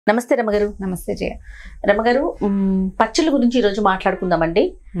నమస్తే రమగారు. నమస్తే జయ. రమగారు, పచ్చళ్ళ గురించి ఈ రోజు మాట్లాడుకుందామండి.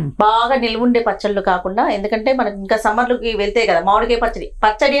 బాగా నిల్వుండే పచ్చళ్ళు కాకుండా, ఎందుకంటే మనకి ఇంకా సమ్మర్లోకి వెళ్తే కదా మామిడికాయ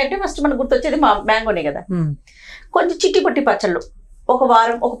పచ్చడి అంటే ఫస్ట్ మనకు గుర్తొచ్చేది మ్యాంగోనే కదా. కొంచెం చిట్టి పొట్టి పచ్చళ్ళు ఒక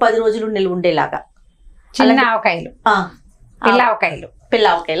వారం ఒక 10 రోజులు నిల్వుండేలాగా. చిన్న ఆవకాయలు, పిల్ల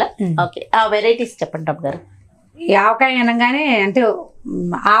ఆవకాయల ఓకే, ఆ వెరైటీస్ చెప్పండి రమగారు. ఈ ఆవకాయ అనగానే అంటే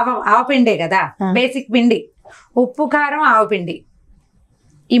ఆవపిండే కదా, బేసిక్ పిండి, ఉప్పు కారం ఆవపిండి,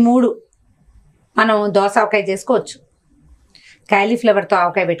 ఈ 3 మనం దోస ఆవకాయ చేసుకోవచ్చు, కాలీఫ్లవర్తో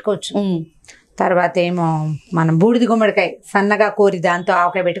ఆవకాయ పెట్టుకోవచ్చు, తర్వాత ఏమో మనం బూడిద గుమ్మడికాయ సన్నగా కోరి దాంతో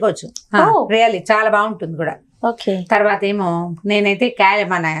ఆవకాయ పెట్టుకోవచ్చు. రియల్లీ చాలా బాగుంటుంది కూడా. తర్వాత ఏమో నేనైతే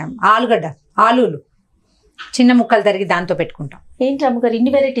మన ఆలులు చిన్న ముక్కలు తరిగి దాంతో పెట్టుకుంటాం. ఏంటి అమ్మగారు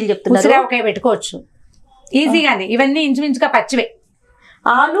ఇన్ని వెరైటీలు చెప్తున్నారు? ఉసిరి ఆవకాయ పెట్టుకోవచ్చు ఈజీగానే. ఇవన్నీ ఇంచుమించుగా పచ్చివే.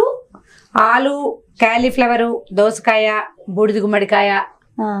 ఆలు, కాలీఫ్లవరు, దోసకాయ, బూడిద గుమ్మడికాయ,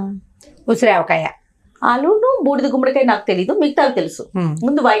 ఉసిరి ఆవకాయ. ఆలును బూడిద గుమ్మడికాయ నాకు తెలీదు, మిగతా తెలుసు.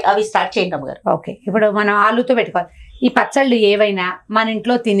 ముందు అవి స్టార్ట్ చేయండి అమ్మగారు. ఓకే, ఇప్పుడు మనం ఆలుతో పెట్టుకోవాలి. ఈ పచ్చళ్ళు ఏవైనా మన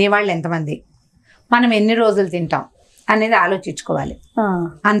ఇంట్లో తినేవాళ్ళు ఎంతమంది, మనం ఎన్ని రోజులు తింటాం అనేది ఆలోచించుకోవాలి.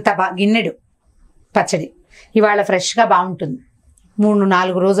 అంత గిన్నెడు పచ్చడి ఇవాళ ఫ్రెష్గా బాగుంటుంది.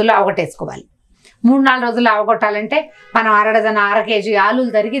 3-4 రోజుల్లో అవగొట్టేసుకోవాలి. 3-4 రోజుల్లో అవగొట్టాలంటే మనం అర కేజీ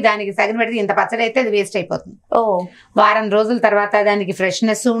ఆలులు తరిగి దానికి సగం పెడితే ఇంత పచ్చడి అయితే అది వేస్ట్ అయిపోతుంది. వారం రోజుల తర్వాత దానికి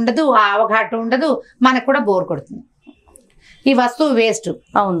ఫ్రెష్నెస్ ఉండదు, ఆవఘాటు ఉండదు, మనకు కూడా బోర్ కొడుతుంది. ఈ వస్తువు వేస్ట్.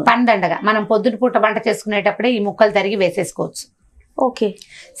 అవును, పందండగా మనం పొద్దున పూట వంట చేసుకునేటప్పుడే ఈ ముక్కలు తరిగి వేసేసుకోవచ్చు. ఓకే,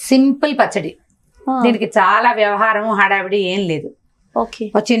 సింపుల్ పచ్చడి. దీనికి చాలా వ్యవహారం హడావిడి ఏం లేదు. ఓకే,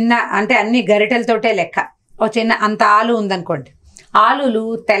 ఒక చిన్న అంటే అన్ని గరిటెలతోటే లెక్క. ఒక చిన్న అంత ఆలు ఉందనుకోండి, ఆలులు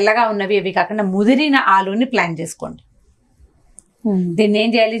తెల్లగా ఉన్నవి అవి కాకుండా ముదిరిన ఆలుని ప్లాన్ చేసుకోండి. దీన్ని ఏం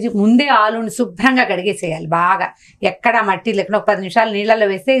చేయాలి, ముందే ఆలుని శుభ్రంగా కడిగేసేయాలి. బాగా ఎక్కడ మట్టి లేకుండా 10 నిమిషాలు నీళ్ళలో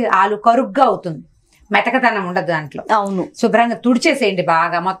వేస్తే ఆలు కరుగ్గా అవుతుంది, మెతకతనం ఉండదు దాంట్లో. అవును, శుభ్రంగా తుడిచేసేయండి.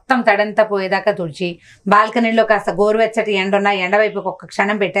 బాగా మొత్తం తడంతా పోయేదాకా తుడిచి బాల్కనీలో కాస్త గోరువెచ్చటి ఎండవైపు ఒక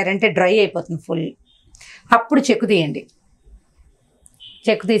క్షణం పెట్టారంటే డ్రై అయిపోతుంది ఫుల్. అప్పుడు చెక్కు తీయండి.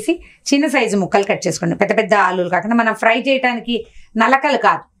 చెక్కు తీసి చిన్న సైజు ముక్కలు కట్ చేసుకోండి. పెద్ద పెద్ద ఆలులు కాకుండా మనం ఫ్రై చేయడానికి నలకలు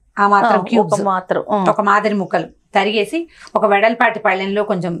కాదు, ఆ మాత్రం క్యూబ్స్, ఒక మాదిరి ముక్కలు తరిగేసి ఒక వెడల్పాటి పళ్ళెంలో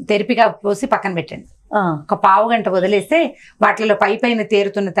కొంచెం తెరిపిగా పోసి పక్కన పెట్టండి. ఒక పావు గంట వదిలేస్తే వాటిలో పైన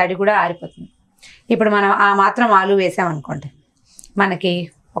తేరుతున్న తడి కూడా ఆరిపోతుంది. ఇప్పుడు మనం ఆ మాత్రం ఆలు వేసామనుకోండి, మనకి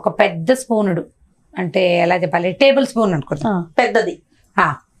ఒక పెద్ద స్పూనుడు అంటే ఎలా చెప్పాలి, టేబుల్ స్పూన్ అనుకుంటాం, పెద్దది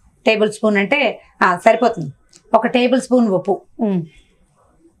టేబుల్ స్పూన్ అంటే సరిపోతుంది. ఒక టేబుల్ స్పూన్ ఉప్పు,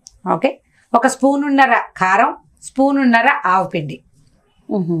 ఓకే, ఒక స్పూనున్నర కారం, స్పూనున్నర ఆవపిండి,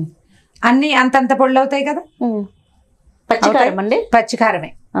 అన్ని అంతంత పొళ్ళు అవుతాయి కదా. పచ్చికారం అండి,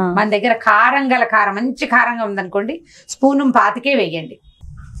 పచ్చికారమే. మన దగ్గర కారం గల కారం మంచి కారంగా ఉందనుకోండి, 1.25 వేయండి,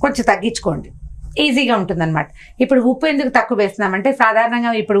 కొంచెం తగ్గించుకోండి, ఈజీగా ఉంటుంది అనమాట. ఇప్పుడు ఉప్పు ఎందుకు తక్కువ వేస్తున్నామంటే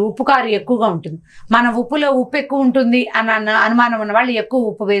సాధారణంగా ఇప్పుడు ఉప్పు కారు ఎక్కువగా ఉంటుంది. మన ఉప్పులో ఉప్పు ఎక్కువ ఉంటుంది అన్న అనుమానం ఉన్న వాళ్ళు ఎక్కువ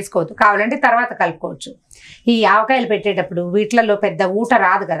ఉప్పు వేసుకోవద్దు, కావాలంటే తర్వాత కలుపుకోవచ్చు. ఈ ఆవకాయలు పెట్టేటప్పుడు వీటిలలో పెద్ద ఊట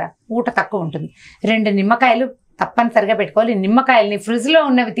రాదు కదా, ఊట తక్కువ ఉంటుంది. 2 నిమ్మకాయలు తప్పనిసరిగా పెట్టుకోవాలి. నిమ్మకాయలని ఫ్రిడ్జ్లో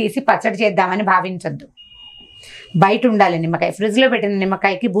ఉన్నవి తీసి పచ్చడి చేద్దామని భావించద్దు. బయట ఉండాలి నిమ్మకాయ. ఫ్రిడ్జ్లో పెట్టిన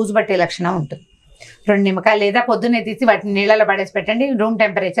నిమ్మకాయకి బూజు పట్టే లక్షణం ఉంటుంది. 2 నిమ్మకాయలు లేదా పొద్దున్నే తీసి వాటిని నీళ్ళలో పడేసి పెట్టండి, రూమ్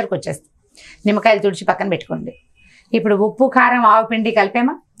టెంపరేచర్కి వచ్చేస్తుంది. నిమ్మకాయలు తుడిచి పక్కన పెట్టుకోండి. ఇప్పుడు ఉప్పు కారం ఆవపిండి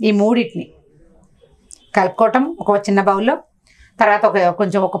కలిపామా, ఈ 3 కలుపుకోవటం ఒక చిన్న బౌల్లో. తర్వాత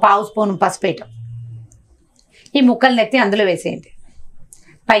కొంచెం ఒక పావు స్పూన్ పసుపు వేయటం. ఈ ముక్కల్ని ఎత్తి అందులో వేసేయండి,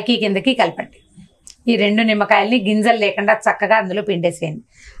 పైకి కిందకి కలపండి. ఈ 2 నిమ్మకాయల్ని గింజలు లేకుండా చక్కగా అందులో పిండేసేయండి.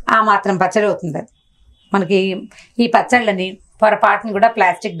 ఆ మాత్రం పచ్చడి అవుతుంది అది. మనకి ఈ పచ్చళ్ళని పొరపాటును కూడా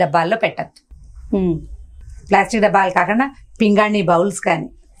ప్లాస్టిక్ డబ్బాల్లో పెట్టద్దు. ప్లాస్టిక్ డబ్బాలు కాకుండా పింగాణి బౌల్స్ కానీ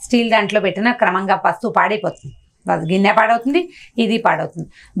స్టీల్ దాంట్లో పెట్టినా క్రమంగా వస్తువు పాడైపోతుంది. గిన్నె పాడవుతుంది, ఇది పాడవుతుంది.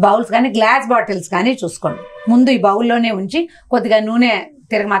 బౌల్స్ కానీ గ్లాస్ బాటిల్స్ కానీ చూసుకోండి. ముందు ఈ బౌల్లోనే ఉంచి కొద్దిగా నూనె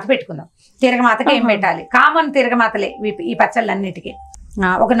తిరగమాత పెట్టుకుందాం. తిరగమాతకి ఏం పెట్టాలి, కామన్ తిరగమాతలే ఈ పచ్చళ్ళన్నిటికీ.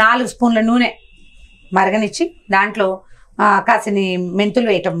 ఒక 4 స్పూన్ల నూనె మరగనిచ్చి దాంట్లో కాసిని మెంతులు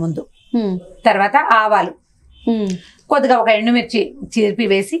వేయటం ముందు, తర్వాత ఆవాలు, కొద్దిగా ఒక ఎండుమిర్చి చిరిపి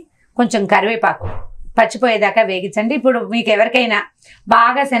వేసి కొంచెం కరివేపాకు పచ్చిపోయేదాకా వేగించండి. ఇప్పుడు మీకు ఎవరికైనా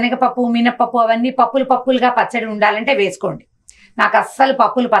బాగా శనగపప్పు, మినపప్పు అవన్నీ పప్పులుగా పచ్చడి ఉండాలంటే వేసుకోండి. నాకు అస్సలు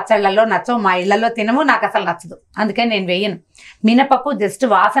పప్పులు పచ్చళ్ళల్లో నచ్చవు, మా ఇళ్లలో తినము, నాకు అసలు నచ్చదు, అందుకని నేను వేయను. మినపప్పు జస్ట్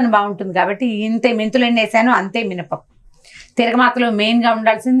వాసన బాగుంటుంది కాబట్టి ఇంతే మెంతులన్నీ వేసాను, అంతే మినపప్పు. తిరగమాతలో మెయిన్గా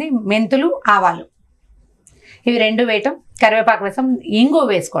ఉండాల్సింది మెంతులు, ఆవాలు, ఇవి 2 వేయటం, కరివేపాకు వేసాం, ఇంగు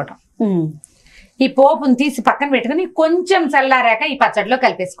వేసుకోవటం. ఈ పోపుని తీసి పక్కన పెట్టుకుని కొంచెం చల్లారాక ఈ పచ్చడిలో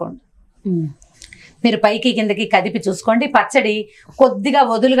కలిపేసుకోండి. మీరు పైకి కిందకి కదిపి చూసుకోండి. పచ్చడి కొద్దిగా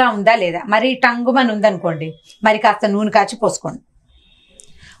వదులుగా ఉందా లేదా, మరి టంగుమని ఉందనుకోండి, మరి కాస్త నూనె కాచి పోసుకోండి.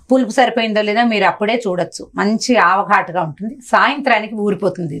 పులుపు సరిపోయిందో లేదో మీరు అప్పుడే చూడొచ్చు. మంచి ఆవఘాటుగా ఉంటుంది. సాయంత్రానికి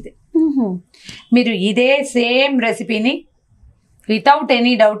ఊరిపోతుంది ఇది. మీరు ఇదే సేమ్ రెసిపీని వితౌట్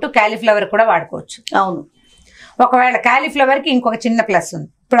ఎనీ డౌట్ కాలీఫ్లవర్ కూడా వాడుకోవచ్చు. అవును. ఒకవేళ కాలీఫ్లవర్కి ఇంకొక చిన్న ప్లస్ ఉంది.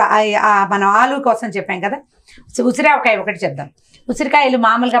 ఇప్పుడు మనం ఆలు కోసం చెప్పాం కదా, ఉసిరావకాయ ఒకటి చెప్దాం. ఉసిరికాయలు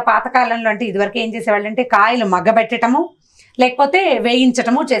మామూలుగా పాతకాలంలో అంటే ఇదివరకు ఏం చేసేవాళ్ళు అంటే కాయలు మగ్గబెట్టడము లేకపోతే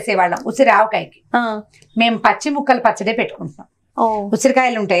వేయించటము చేసేవాళ్ళం. ఉసిరావకాయకి మేము పచ్చి ముక్కలు పచ్చడే పెట్టుకుంటున్నాం.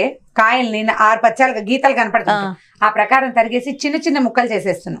 ఉసిరికాయలు ఉంటే కాయల్ని 6 పచ్చాలుగా గీతలు కనపడుతుంది, ఆ ప్రకారం తరిగేసి చిన్న చిన్న ముక్కలు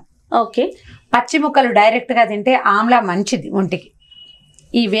చేసేస్తున్నాం. ఓకే. పచ్చి ముక్కలు డైరెక్ట్ గా తింటే ఆమ్లా మంచిది ఒంటికి.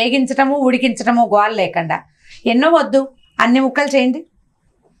 ఈ వేగించటము ఉడికించటము గోల లేకుండా ఎన్నో వద్దు, అన్ని ముక్కలు చేయండి.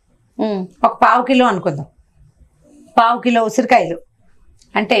 ఒక 1/2 కిలో అనుకుందాం. 1/2 కిలో ఉసిరికాయలు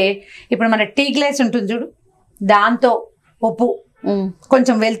అంటే ఇప్పుడు మన టీ గ్లాస్ ఉంటుంది చూడు, దాంతో ఉప్పు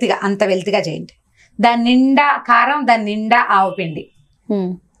కొంచెం వెల్తిగా, అంత వెల్తిగా చేయండి. దాని నిండా కారం, దాని నిండా ఆవుపిండి.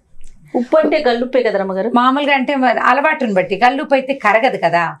 ఉప్పు అంటే గల్లుప్పే కదా రమ్మగారు? మామూలుగా అంటే అలవాటుని బట్టి. గల్లుప్పు అయితే కరగదు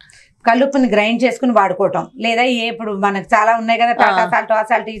కదా, కల్లుప్పుని గ్రైండ్ చేసుకుని వాడుకోవటం. లేదా ఇప్పుడు మనకు చాలా ఉన్నాయి కదా, టాటా సాల్ట్, ఆ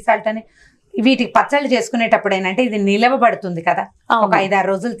సాల్ట్, ఈ సాల్ట్ అని. వీటికి పచ్చళ్ళు చేసుకునేటప్పుడు ఏంటంటే ఇది నిలవబడుతుంది కదా, ఒక 5-6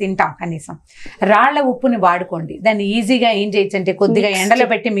 రోజులు తింటాం కనీసం. రాళ్ల ఉప్పుని వాడుకోండి. దాన్ని ఈజీగా ఏం చేయొచ్చు అంటే కొద్దిగా ఎండలో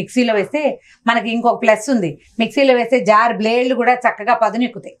పెట్టి మిక్సీలో వేస్తే మనకి ఇంకొక ప్లస్ ఉంది. మిక్సీలో వేస్తే జార్ బ్లేడ్లు కూడా చక్కగా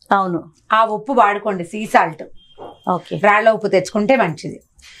పదునెక్కుతాయి. అవును. ఆ ఉప్పు వాడుకోండి, సీ సాల్ట్. ఓకే. రాళ్ల ఉప్పు తెచ్చుకుంటే మంచిది.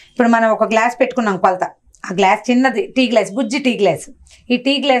 ఇప్పుడు మనం ఒక గ్లాస్ పెట్టుకున్నాం కొలత, ఆ గ్లాస్ చిన్నది టీ గ్లాస్, బుజ్జి టీ గ్లాస్. ఈ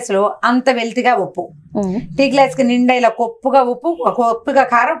టీ గ్లాస్ లో అంత వెల్తిగా ఉప్పు, టీ గ్లాస్ కి నిండా ఇలా కొప్పుగా ఉప్పు, కొప్పుగా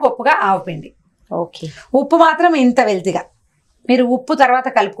కారం, కొప్పుగా ఆవపిండి. ఓకే. ఉప్పు మాత్రం ఇంత వెల్తిగా. మీరు ఉప్పు తర్వాత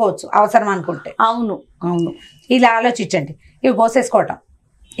కలుపుకోవచ్చు అవసరం అనుకుంటే. అవును అవును. ఇలా ఆలోచించండి. ఇవి పోసేసుకోవటం,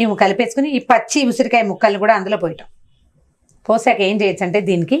 ఇవి కలిపేసుకుని ఈ పచ్చి ఉసిరికాయ ముక్కల్ని కూడా అందులో పోయటం. పోసాక ఏం చేయొచ్చు అంటే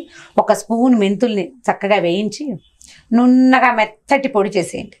దీనికి 1 స్పూన్ మెంతుల్ని చక్కగా వేయించి నున్నగా మెత్తటి పొడి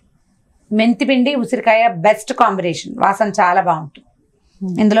చేసేయండి. మెంతిపిండి ఉసిరికాయ బెస్ట్ కాంబినేషన్, వాసన చాలా బాగుంటుంది.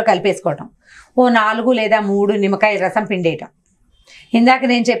 ఇందులో కలిపేసుకోవటం. ఓ 4 లేదా 3 నిమ్మకాయ రసం పిండేయటం. ఇందాక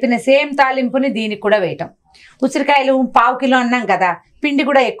నేను చెప్పిన సేమ్ తాలింపుని దీనికి కూడా వేయటం. ఉసిరికాయలు 1/2 కిలో అన్నాం కదా, పిండి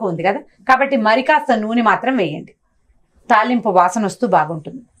కూడా ఎక్కువ ఉంది కదా, కాబట్టి మరి కాస్త నూనె మాత్రం వేయండి. తాలింపు వాసన వస్తూ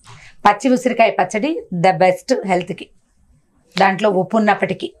బాగుంటుంది. పచ్చి ఉసిరికాయ పచ్చడి ద బెస్ట్ హెల్త్కి. దాంట్లో ఉప్పు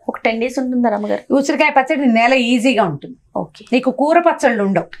ఉన్నప్పటికీ ఒక 10 days ఉంటుందా రమ్మగారు? ఉసిరికాయ పచ్చడి నెల ఈజీగా ఉంటుంది. ఓకే. నీకు కూర పచ్చళ్ళు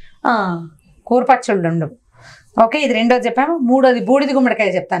ఉండవు, కూర పచ్చళ్ళు ఉండవు. ఓకే. ఇది రెండోది చెప్పాము. మూడోది బూడిద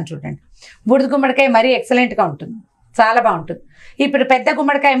గుమ్మడికాయ చెప్తాను చూడండి. బూడిద గుమ్మడికాయ మరీ ఎక్సలెంట్గా ఉంటుంది, చాలా బాగుంటుంది. ఇప్పుడు పెద్ద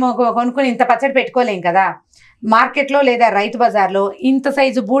గుమ్మడికాయ కొనుక్కొని ఇంత పచ్చడి పెట్టుకోలేం కదా, మార్కెట్లో లేదా రైతు బజార్లో ఇంత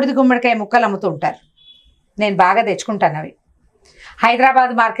సైజు బూడిద గుమ్మడికాయ ముక్కలు అమ్ముతూ ఉంటారు. నేను బాగా తెచ్చుకుంటాను అవి.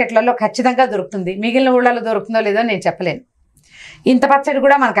 హైదరాబాద్ మార్కెట్లలో ఖచ్చితంగా దొరుకుతుంది, మిగిలిన ఊళ్ళలో దొరుకుతుందో లేదో నేను చెప్పలేను. ఇంత పచ్చడి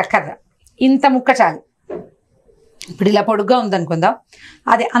కూడా మనకు అక్కర్రా, ఇంత ముక్క చాలు. ఇప్పుడు ఇలా పొడుగ్గా ఉందనుకుందాం,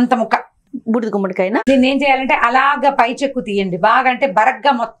 అది అంత ముక్క బూడిద గుమ్మడికాయనా. దీన్ని ఏం చేయాలంటే అలాగా పై చెక్కు తీయండి, బాగా అంటే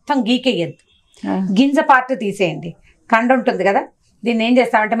బరగ్గా మొత్తం గీకేయద్దు. గింజ పార్ట్ తీసేయండి, కండ ఉంటుంది కదా. దీన్ని ఏం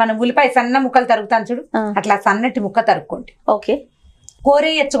చేస్తామంటే మనం ఉల్లిపాయ సన్న ముక్కలు తరుగుతాను చూడు, అట్లా సన్నటి ముక్క తరుక్కోండి. ఓకే.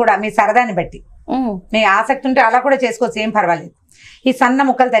 కోరేయచ్చు కూడా మీ సరదాన్ని బట్టి, మీ ఆసక్తి ఉంటే అలా కూడా చేసుకోవచ్చు, ఏం పర్వాలేదు. ఈ సన్న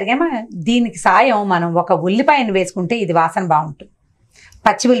ముక్కలు తరిగామా, దీనికి సాయం మనం ఒక ఉల్లిపాయను వేసుకుంటే ఇది వాసన బాగుంటుంది.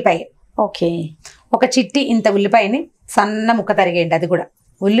 పచ్చి ఉల్లిపాయ. ఓకే. ఒక చిట్టి ఇంత ఉల్లిపాయని సన్న ముక్క తరిగేయండి. అది కూడా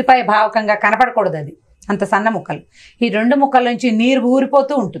ఉల్లిపాయ భావకంగా కనపడకూడదు, అది అంత సన్న ముక్కలు. ఈ 2 ముక్కల నుంచి నీరు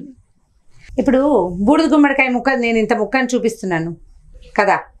ఊరిపోతూ ఉంటుంది. ఇప్పుడు బూడిద గుమ్మడికాయ ముక్క నేను ఇంత ముక్కని చూపిస్తున్నాను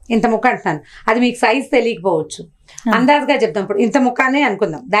కదా, ఇంత ముక్క అంటున్నాను, అది మీకు సైజ్ తెలియకపోవచ్చు. అందాజుగా చెప్తాం. ఇప్పుడు ఇంత ముక్కనే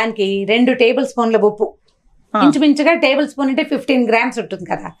అనుకుందాం, దానికి 2 టేబుల్ స్పూన్ల ఉప్పు, ఇంచుమించుగా టేబుల్ స్పూన్ అంటే 15 grams ఉంటుంది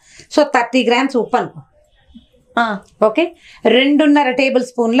కదా, సో 30 grams ఉప్పు అనుకో. ఓకే. 2.5 టేబుల్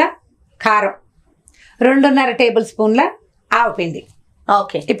స్పూన్ల కారం, 2.5 టేబుల్ స్పూన్ల ఆవపిండి.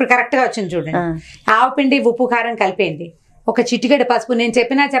 ఓకే. ఇప్పుడు కరెక్ట్గా వచ్చింది చూడండి. ఆవపిండి, ఉప్పు, కారం కలిపేయండి. ఒక చిటికెడు పసుపు. నేను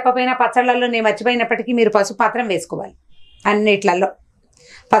చెప్పినా చెప్పపోయినా పచ్చళ్ళల్లో నేను మర్చిపోయినప్పటికీ మీరు పసుపు మాత్రం వేసుకోవాలి. అన్నిట్లలో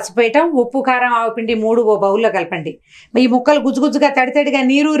పసుపు వేయటం, ఉప్పు, కారం, ఆవపిండి 3 ఓ బౌల్లో కలపండి. ఈ ముక్కలు గుజ్జుగా తడితడిగా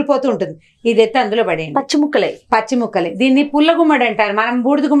నీరు ఊరిపోతూ ఉంటుంది, ఇది ఎత్తి అందులో పడేయండి. పచ్చి ముక్కలే. దీన్ని పుల్లగుమ్మడి అంటారు. మనం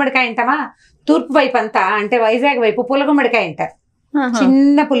బూడిద గుమ్మడికాయ అంటామా, తూర్పు వైపు అంతా అంటే వైజాగ్ వైపు పుల్లగుమ్మడికాయ అంటారు.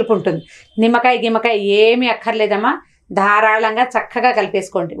 చిన్న పులుపు ఉంటుంది. నిమ్మకాయ గిమ్మకాయ ఏమీ అక్కర్లేదమ్మా, ధారాళంగా చక్కగా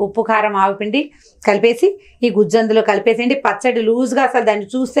కలిపేసుకోండి. ఉప్పు, కారం, ఆవపిండి కలిపేసి ఈ గుజ్జందులో కలిపేసేయండి. పచ్చడి లూజ్గా, అసలు దాన్ని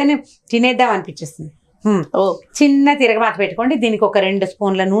చూస్తేనే తినేద్దాం అనిపించేస్తుంది. చిన్న తిరగమాత పెట్టుకోండి. దీనికి ఒక 2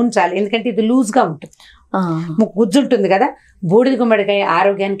 స్పూన్ల నూనె చాలు, ఎందుకంటే ఇది లూజ్ గా ఉంటుంది, గుజ్జు ఉంటుంది కదా. బూడిద గుమ్మడికాయ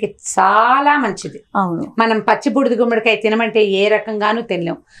ఆరోగ్యానికి చాలా మంచిది. అవును, మనం పచ్చి బూడిద గుమ్మడికాయ తినమంటే ఏ రకంగానూ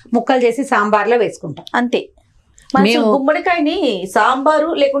తినలేం. ముక్కలు చేసి సాంబార్లో వేసుకుంటాం అంతే. గుమ్మడికాయని సాంబారు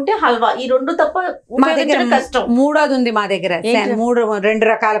లేకుంటే హల్వా, ఈ 2 తప్ప మా దగ్గర కష్టం. 3వది ఉంది మా దగ్గర. 2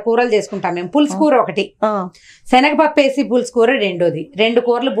 రకాల కూరలు చేసుకుంటాం మేము. పులుసు కూర ఒకటి, శనగపప్పు వేసి పులుసు కూర 2వది. 2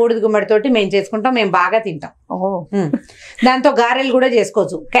 కూరలు బూడిద గుమ్మడితోటి మేము చేసుకుంటాం, మేము బాగా తింటాం. దాంతో గారెలు కూడా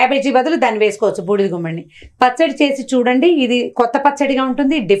చేసుకోవచ్చు. క్యాబేజీ బదులు దాన్ని వేసుకోవచ్చు బూడిద గుమ్మడిని. పచ్చడి చేసి చూడండి, ఇది కొత్త పచ్చడిగా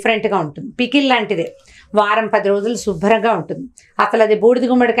ఉంటుంది, డిఫరెంట్ గా ఉంటుంది. పికిల్ లాంటిదే, వారం 10 రోజులు శుభ్రంగా ఉంటుంది. అసలు అది బూడిద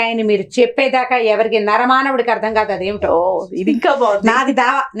గుమ్మడికాయని మీరు చెప్పేదాకా ఎవరికి నరమానవుడికి అర్థం కాదు అదేమిటో. ఇది ఇంకా బాగుంది, నాది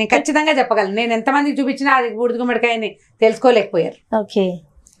దావా, నేను ఖచ్చితంగా చెప్పగలను. నేను ఎంతమందికి చూపించినా అది బూడిద గుమ్మడికాయని తెలుసుకోలేకపోయారు. ఓకే,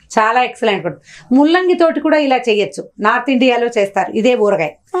 చాలా ఎక్సలెంట్. ముల్లంగి తోటి కూడా ఇలా చేయొచ్చు, నార్త్ ఇండియాలో చేస్తారు ఇదే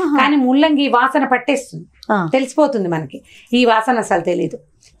ఊరగాయ. కానీ ముల్లంగి వాసన పట్టేస్తుంది, తెలిసిపోతుంది మనకి. ఈ వాసన అసలు తెలీదు.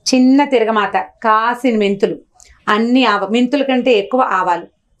 చిన్న తిరగమాత, కాసిన మెంతులు, అన్ని మెంతుల కంటే ఎక్కువ ఆవాలు,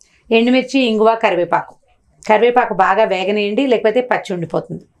 ఎండుమిర్చి, ఇంగువ, కరివేపాకు బాగా వేగనేయండి, లేకపోతే పచ్చి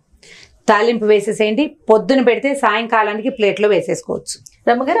ఉండిపోతుంది. తాలింపు వేసేసేయండి. పొద్దున పెడితే సాయంకాలానికి ప్లేట్లో వేసేసుకోవచ్చు.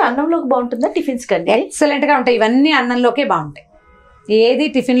 రమ్మగారు, అన్నంలోకి బాగుంటుందా టిఫిన్స్ కంటే? ఎక్సలెంట్ గా ఉంటాయి. ఇవన్నీ అన్నంలోకే బాగుంటాయి, ఏది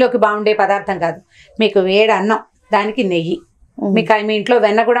టిఫిన్లోకి బాగుండే పదార్థం కాదు. మీకు వేడి అన్నం, దానికి నెయ్యి, మీకు మీ ఇంట్లో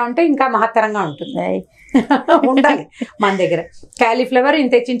వెన్న కూడా ఉంటే ఇంకా మహత్తరంగా ఉంటుంది. ఉండాలి. మన దగ్గర కాలీఫ్లవర్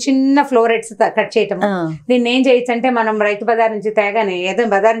ఇంత చిన్న ఫ్లోరెట్స్ కట్ చేయటం. దీన్ని ఏం చేయొచ్చు అంటే, మనం రైతు బజార్ నుంచి తేగానే, ఏదో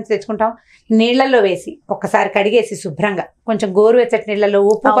బజార్ నుంచి తెచ్చుకుంటాం, నీళ్లలో వేసి ఒక్కసారి కడిగేసి శుభ్రంగా కొంచెం గోరువెచ్చటి నీళ్లలో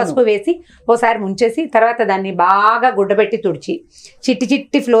ఉప్పు పసుపు వేసి ఓసారి ముంచేసి, తర్వాత దాన్ని బాగా గుడ్డబెట్టి తుడిచి చిట్టి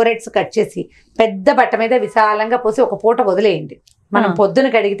చిట్టి ఫ్లోరెట్స్ కట్ చేసి పెద్ద బట్ట మీద విశాలంగా పోసి ఒక పూట వదిలేయండి. మనం పొద్దున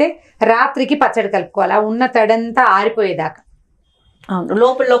కడిగితే రాత్రికి పచ్చడి కలుపుకోవాలి, ఉన్న తడంతా ఆరిపోయేదాకా.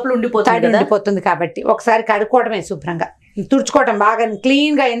 లోపల లోపల ఉండిపోతుంది కాబట్టి ఒకసారి కడుక్కోవడమే, శుభ్రంగా తుడుచుకోవటం, బాగా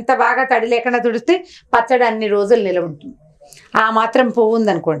క్లీన్ గా. ఎంత బాగా తడి లేకుండా తుడిస్తే పచ్చడి అన్ని రోజులు నిలవ ఉంటుంది. ఆ మాత్రం పువ్వు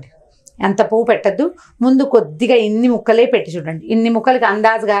ఉందనుకోండి, అంత పువ్వు పెట్టద్దు. ముందు కొద్దిగా ఇన్ని ముక్కలే పెట్టి చూడండి. ఇన్ని ముక్కలకి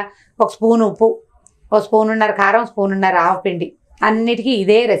అందాజుగా 1 స్పూన్ ఉప్పు, 1 స్పూనున్నర కారం, 1 స్పూనున్నర ఆవపిండి, అన్నిటికీ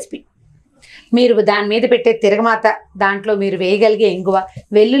ఇదే రెసిపీ. మీరు దాని మీద పెట్టే తిరగమాత, దాంట్లో మీరు వేయగలిగే ఇంగువ,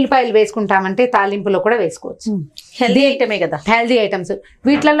 వెల్లుల్లిపాయలు వేసుకుంటామంటే తాలింపులో కూడా వేసుకోవచ్చు. హెల్దీ ఐటమే కదా, హెల్దీ ఐటమ్స్.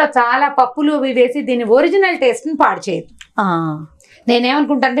 వీటిలలో చాలా పప్పులు వేసి దీని ఒరిజినల్ టేస్ట్ ని పాడు చేయదు.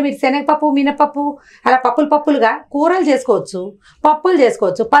 నేనేమనుకుంటా అంటే, మీరు శనగపప్పు, మినపప్పు అలా పప్పులుగా కూరలు చేసుకోవచ్చు, పప్పులు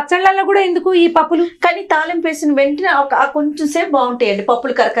చేసుకోవచ్చు. పచ్చళ్ళల్లో కూడా ఎందుకు ఈ పప్పులు? కానీ తాలింపు వేసిన వెంటనే కొంచెం సేపు బాగుంటాయండి,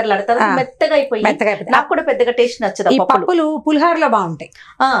 పప్పులు కరకరలాడతారు, మెత్తగా అయిపోయి. నాకు కూడా పెద్దగా టేస్ట్ నచ్చదు. ఈ పప్పులు పులిహారలో బాగుంటాయి,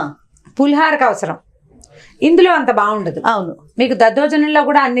 పులిహారకు అవసరం. ఇందులో అంత బాగుండదు. అవును, మీకు దద్దోజనంలో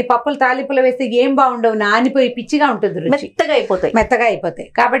కూడా అన్ని పప్పులు తాలింపులు వేస్తే ఏం బాగుండవు, నానిపోయి పిచ్చిగా ఉంటుంది, మెత్తగా అయిపోతాయి.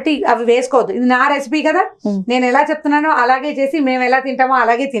 కాబట్టి అవి వేసుకోవద్దు. ఇది నా రెసిపీ కదా, నేను ఎలా చెప్తున్నానో అలాగే చేసి మేము ఎలా తింటామో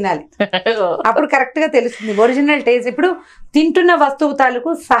అలాగే తినాలి. అప్పుడు కరెక్ట్ గా తెలుస్తుంది ఒరిజినల్ టేస్ట్. ఇప్పుడు తింటున్న వస్తువు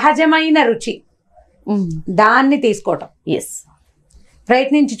తాలూకు సహజమైన రుచి, దాన్ని తీసుకోవటం.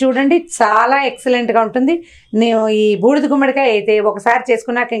 ప్రయత్నించి చూడండి, చాలా ఎక్సలెంట్ గా ఉంటుంది. నేను ఈ బూడిద గుమ్మడికాయ అయితే ఒకసారి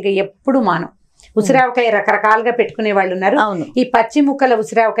చేసుకున్నాక ఇంకా ఎప్పుడు మానం. ఉసిరావకాయ రకరకాలుగా పెట్టుకునే వాళ్ళు ఉన్నారు. ఈ పచ్చి ముక్కల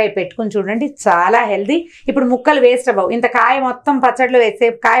ఉసిరావకాయ పెట్టుకుని చూడండి, చాలా హెల్దీ. ఇప్పుడు ముక్కలు వేస్ట్ అవ్వవు. ఇంత కాయ మొత్తం పచ్చడిలో వేస్తే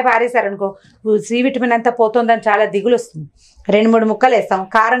కాయ పారేశారనుకో, సి విటమిన్ అంతా పోతుందని చాలా దిగులు వస్తుంది. 2-3 ముక్కలు వేస్తాం,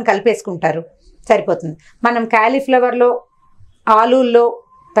 కారం కలిపేసుకుంటారు, సరిపోతుంది. మనం కాలీఫ్లవర్లో, ఆలూల్లో,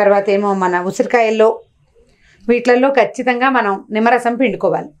 తర్వాత ఏమో మన ఉసిరికాయల్లో, వీటిల్లో ఖచ్చితంగా మనం నిమ్మరసం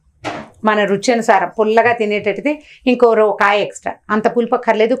పిండుకోవాలి. మన రుచి అనుసారం పుల్లగా తినేటట్టయితే ఇంకో కాయ ఎక్స్ట్రా, అంత పులుపు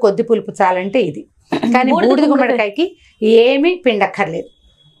అక్కర్లేదు, కొద్ది పులుపు చాలంటే ఇది. కానీ బూడిద గుమ్మడికాయకి ఏమీ పిండక్కర్లేదు,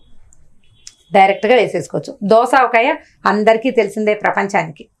 డైరెక్ట్గా వేసేసుకోవచ్చు. దోసకాయ అందరికీ తెలిసిందే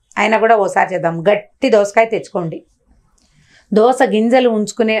ప్రపంచానికి, అయినా కూడా ఓసారి చేద్దాం. గట్టి దోసకాయ తెచ్చుకోండి. దోస గింజలు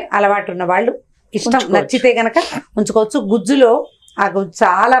ఉంచుకునే అలవాటు ఉన్న వాళ్ళు, ఇష్టం నచ్చితే గనక ఉంచుకోవచ్చు. గుజ్జులో ఆ గుజ్జు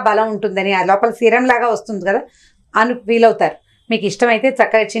చాలా బలం ఉంటుందని, ఆ లోపల సిరం లాగా వస్తుంది కదా అని ఫీల్ అవుతారు. మీకు ఇష్టమైతే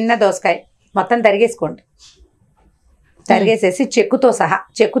చక్కగా చిన్న దోసకాయ మొత్తం తరిగేసుకోండి. తరిగేసేసి చెక్కుతో సహా,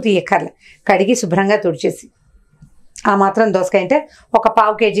 చెక్కు తీయక్కర్లే, కడిగి శుభ్రంగా తుడిచేసి, ఆ మాత్రం దోసకాయ అంటే ఒక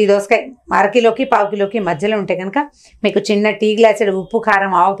 1/2 కేజీ దోసకాయ, 1/2 కిలోకి 1/2 కిలోకి మధ్యలో ఉంటే కనుక మీకు చిన్న టీ గ్లాసుడు ఉప్పు,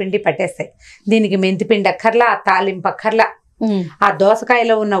 కారం, ఆవు పిండి పట్టేస్తాయి. దీనికి మెంతిపిండి అక్కర్లా, తాలింపు అక్కర్లా. ఆ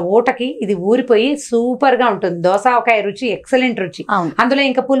దోసకాయలో ఉన్న ఊటకి ఇది ఊరిపోయి సూపర్ గా ఉంటుంది. దోసకాయ రుచి ఎక్సలెంట్ రుచి. అందులో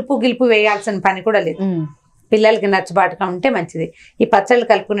ఇంకా పులుపు గిలుపు వేయాల్సిన పని కూడా లేదు. పిల్లలకి నచ్చబాటుగా ఉంటే మంచిది. ఈ పచ్చళ్ళు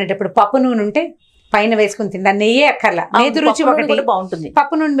కలుపుకునేటప్పుడు పప్పు నూనె ఉంటే పైన వేసుకుని తింటా, నెయ్యే అక్కర్లా, నేతి రుచి ఒకటి బాగుంటుంది.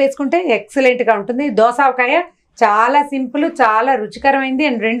 పప్పు నూనె వేసుకుంటే ఎక్సలెంట్ గా ఉంటుంది. దోసకాయ చాలా సింపుల్, చాలా రుచికరమైంది.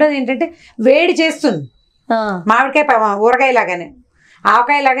 అండ్ రెండోది ఏంటంటే వేడి చేస్తుంది, మామిడికాయ ఊరగాయ లాగానే.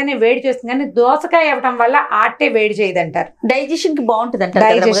 ఆవకాయ లాగానే వేడి చేస్తుంది, కానీ దోసకాయ అవ్వటం వల్ల ఆటే వేడి చేయదంటారు. డైజెషన్ కి బాగుంటుంది అంటారు.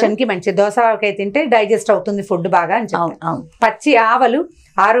 డైజెషన్ కి మంచి దోస ఆవకాయ తింటే డైజెస్ట్ అవుతుంది ఫుడ్ బాగా అని చెప్తారు. పచ్చి ఆవలు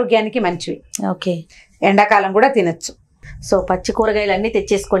ఆరోగ్యానికి మంచివి. ఓకే, ఎండాకాలం కూడా తినొచ్చు. సో పచ్చి కూరగాయలు అన్ని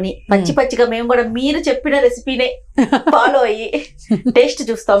తెచ్చేసుకొని పచ్చిగా మేము కూడా మీరు చెప్పిన రెసిపీనే ఫాలో అయ్యి టేస్ట్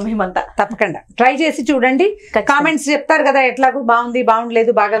చూస్తాం మేమంతా. తప్పకుండా ట్రై చేసి చూడండి, కామెంట్స్ చెప్తారు కదా ఎట్లాగూ బాగుంది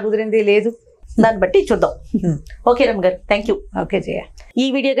బాగుండలేదు బాగా కుదిరింది లేదు, దాన్ని బట్టి చూద్దాం. ఓకే రమ్మ గారు, థ్యాంక్ యూ. ఓకే జయ. ఈ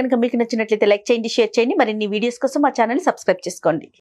వీడియో కనుక మీకు నచ్చినట్లయితే లైక్ చేయండి, షేర్ చేయండి. మరిన్ని వీడియోస్ కోసం మా ఛానల్ సబ్స్క్రైబ్ చేసుకోండి.